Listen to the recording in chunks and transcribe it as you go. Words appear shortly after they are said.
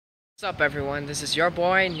What's up, everyone? This is your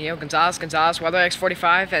boy Neil Gonzalez Weather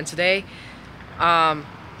X45, and today I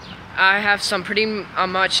have some pretty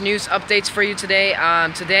much news updates for you today.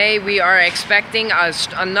 Today we are expecting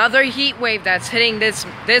another heat wave that's hitting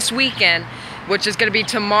this weekend, which is going to be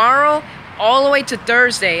tomorrow all the way to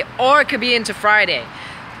Thursday, or it could be into Friday.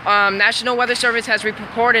 National Weather Service has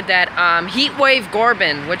reported that heat wave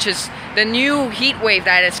Gorben, which is the new heat wave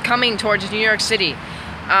that is coming towards New York City.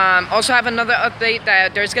 Also have another update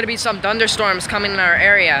that there's going to be some thunderstorms coming in our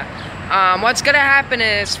area. What's going to happen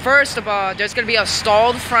is, first of all, there's going to be a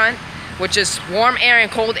stalled front, which is warm air and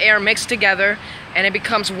cold air mixed together, and it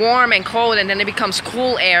becomes warm and cold, and then it becomes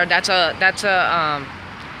cool air. That's that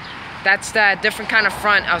different kind of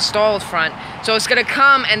front, a stalled front. So it's going to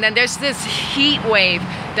come, and then there's this heat wave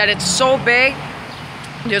that it's so big.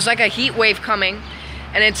 There's like a heat wave coming,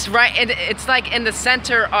 and it's like in the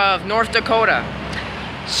center of North Dakota.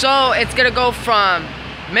 So it's gonna go from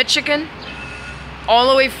Michigan all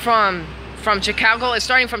the way from Chicago. It's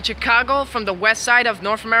starting from Chicago, from the west side of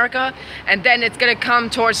North America, and then it's gonna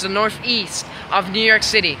come towards the northeast of New York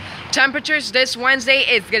City. Temperatures this Wednesday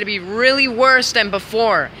is gonna be really worse than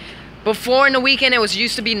before. Before in the weekend, it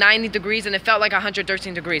used to be 90 degrees and it felt like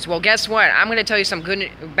 113 degrees. Well, guess what? I'm gonna tell you some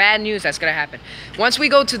bad news that's gonna happen. Once we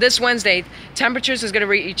go to this Wednesday, temperatures is gonna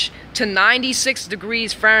reach to 96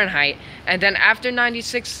 degrees Fahrenheit, and then after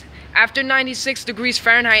 96 degrees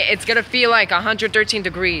Fahrenheit, it's gonna feel like 113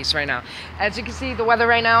 degrees right now. As you can see, the weather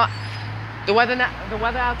right now, the weather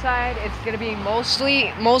outside, it's gonna be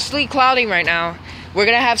mostly cloudy right now. We're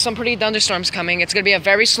gonna have some pretty thunderstorms coming. It's gonna be a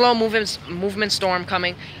very slow movement storm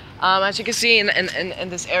coming. As you can see in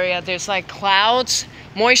this area, there's like clouds,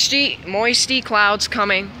 moisty clouds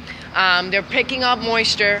coming. They're picking up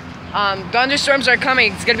moisture. Thunderstorms are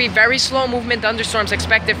coming. It's going to be very slow movement thunderstorms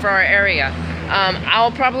expected for our area.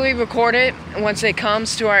 I'll probably record it once it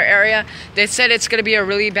comes to our area. They said it's going to be a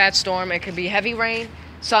really bad storm. It could be heavy rain,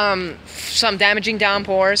 some damaging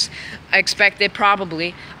downpours expected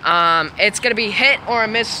probably. It's going to be hit or a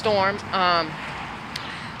miss storm.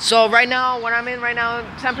 So right now, what I'm in right now,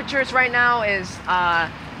 temperatures right now is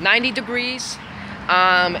 90 degrees.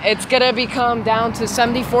 It's gonna become down to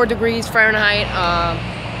 74 degrees Fahrenheit.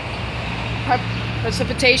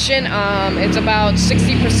 Precipitation, it's about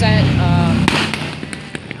 60%.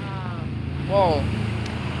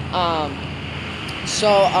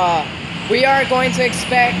 We are going to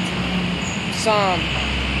expect some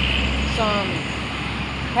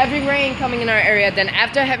heavy rain coming in our area. Then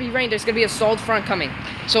after heavy rain, there's gonna be a stalled front coming.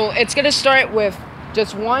 So it's gonna start with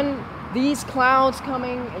just these clouds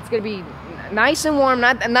coming. It's gonna be nice and warm,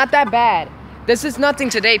 not that bad. This is nothing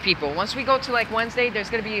today, people. Once we go to like Wednesday, there's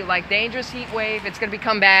gonna be like dangerous heat wave. It's gonna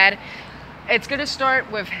become bad. It's gonna start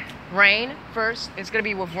with rain first. It's gonna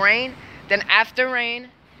be with rain. Then after rain,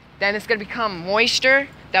 then it's gonna become moisture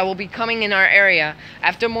that will be coming in our area.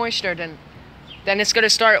 After moisture, then it's gonna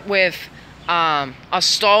start with a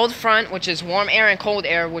stalled front, which is warm air and cold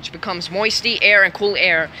air, which becomes moisty air and cool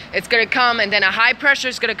air. It's gonna come, and then a high pressure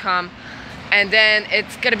is gonna come, and then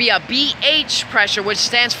it's gonna be a BH pressure, which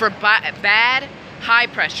stands for bad high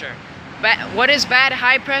pressure. What is bad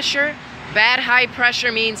high pressure? Bad high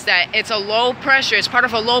pressure means that it's a low pressure. It's part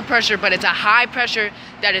of a low pressure, but it's a high pressure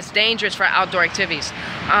that is dangerous for outdoor activities.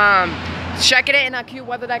 Check it in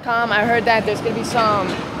AccuWeather.com. I heard that there's gonna be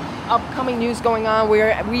some upcoming news going on.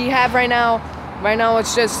 We have right now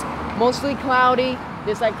it's just mostly cloudy.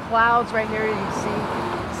 There's like clouds right here. You can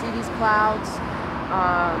see these clouds.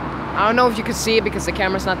 I don't know if you can see it because the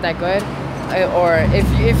camera's not that good, or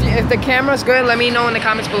if the camera's good, let me know in the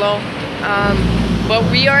comments below. But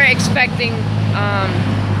we are expecting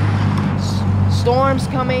storms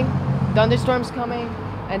coming, thunderstorms coming,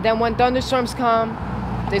 and then when thunderstorms come,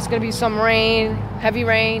 there's gonna be some rain, heavy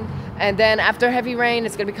rain. And then after heavy rain,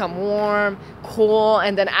 it's gonna become warm, cool,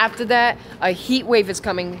 and then after that, a heat wave is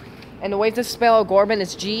coming. And the way to spell Gorben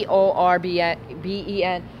is G-O-R-B-E-N.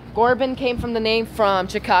 Gorben came from the name from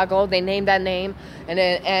Chicago. They named that name, and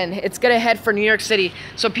it's gonna head for New York City.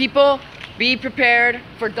 So people, be prepared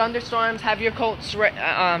for thunderstorms. Have your coats,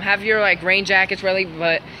 have your like rain jackets ready.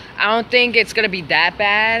 But I don't think it's gonna be that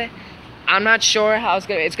bad. I'm not sure how it's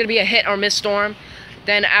gonna be a hit or miss storm.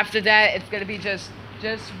 Then after that, it's gonna be just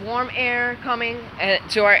warm air coming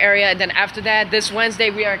to our area, and then after that, this Wednesday,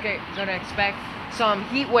 we are going to expect some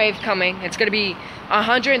heat wave coming. It's going to be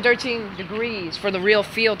 113 degrees for the real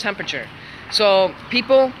field temperature. So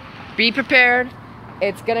people, be prepared.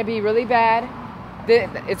 It's going to be really bad.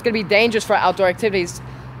 It's going to be dangerous for outdoor activities.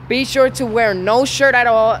 Be sure to wear no shirt at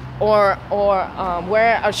all, or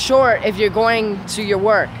wear a short if you're going to your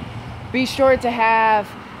work. Be sure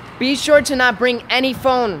to not bring any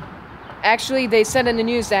phone actually they said in the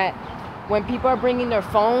news that when people are bringing their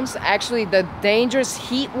phones, actually the dangerous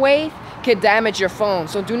heat wave could damage your phone.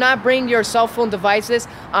 So do not bring your cell phone devices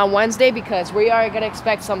on Wednesday, because we are going to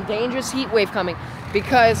expect some dangerous heat wave coming,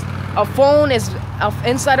 because a phone is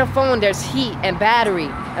inside a phone there's heat and battery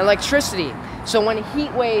and electricity. So when a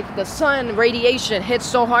heat wave, the sun radiation hits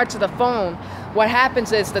so hard to the phone, what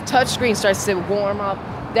happens is the touchscreen starts to warm up,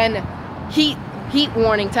 then heat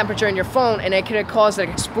warning temperature in your phone, and it could cause an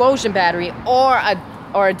explosion battery or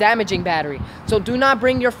a damaging battery. So do not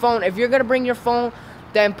bring your phone. If you're gonna bring your phone,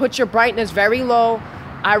 then put your brightness very low.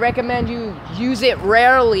 I recommend you use it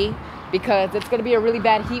rarely, because it's gonna be a really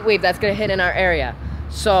bad heat wave that's gonna hit in our area.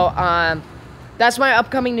 So that's my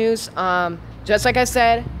upcoming news. Just like I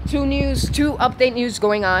said, two update news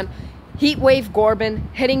going on. Heat wave Gorben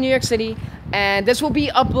hitting New York City, and this will be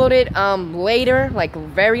uploaded later, like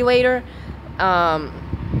very later.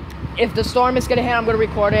 If the storm is gonna hit, I'm gonna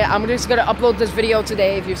record it. I'm just gonna upload this video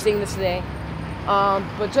today if you're seeing this today.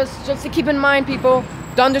 But just to keep in mind, people,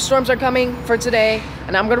 thunderstorms are coming for today,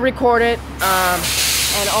 and I'm gonna record it.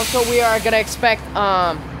 And also we are gonna expect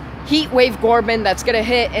heat wave Gorben that's gonna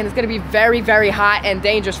hit, and it's gonna be very, very hot and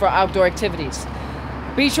dangerous for outdoor activities.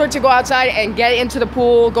 Be sure to go outside and get into the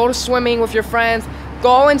pool, go to swimming with your friends,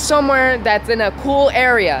 go in somewhere that's in a cool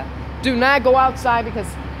area. Do not go outside, because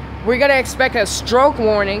we're gonna expect a stroke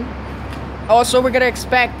warning. Also, we're gonna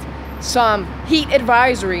expect some heat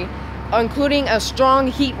advisory, including a strong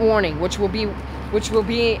heat warning, which will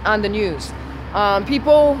be on the news.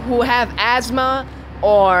 People who have asthma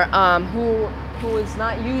or who is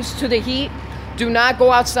not used to the heat, do not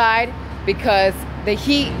go outside, because the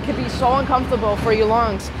heat could be so uncomfortable for your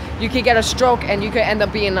lungs. You could get a stroke and you could end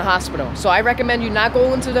up being in the hospital. So I recommend you not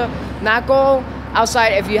go outside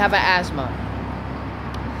if you have an asthma.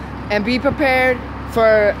 And be prepared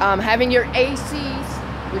for having your ACs,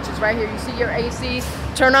 which is right here. You see your ACs.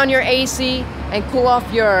 Turn on your AC and cool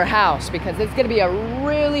off your house, because it's gonna be a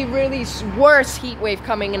really, really worse heat wave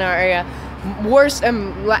coming in our area. Worse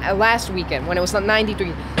than last weekend when it was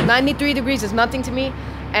 93. 93 degrees is nothing to me.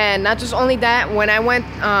 And not just only that, when I went,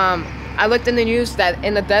 I looked in the news that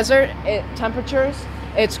in the desert, temperatures,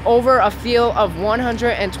 it's over a feel of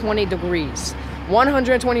 120 degrees.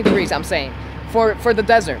 120 degrees, I'm saying, for the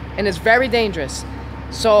desert. And it's very dangerous.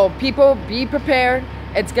 So people, be prepared.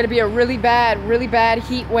 It's gonna be a really bad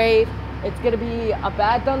heat wave. It's gonna be a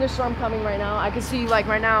bad thunderstorm coming right now. I can see, like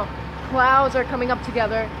right now, clouds are coming up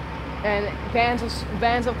together, and bands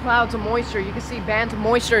of clouds of moisture. You can see bands of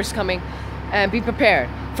moisture is coming, and be prepared.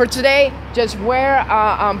 For today, just wear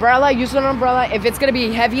an umbrella, use an umbrella. If it's gonna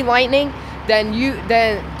be heavy lightning, then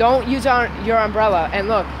don't use your umbrella. And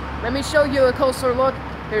look, let me show you a closer look.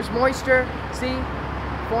 There's moisture, see?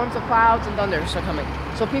 Forms of clouds and thunders are coming.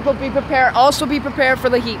 So people, be prepared. Also be prepared for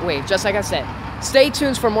the heat wave, just like I said. Stay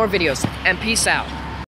tuned for more videos, and peace out.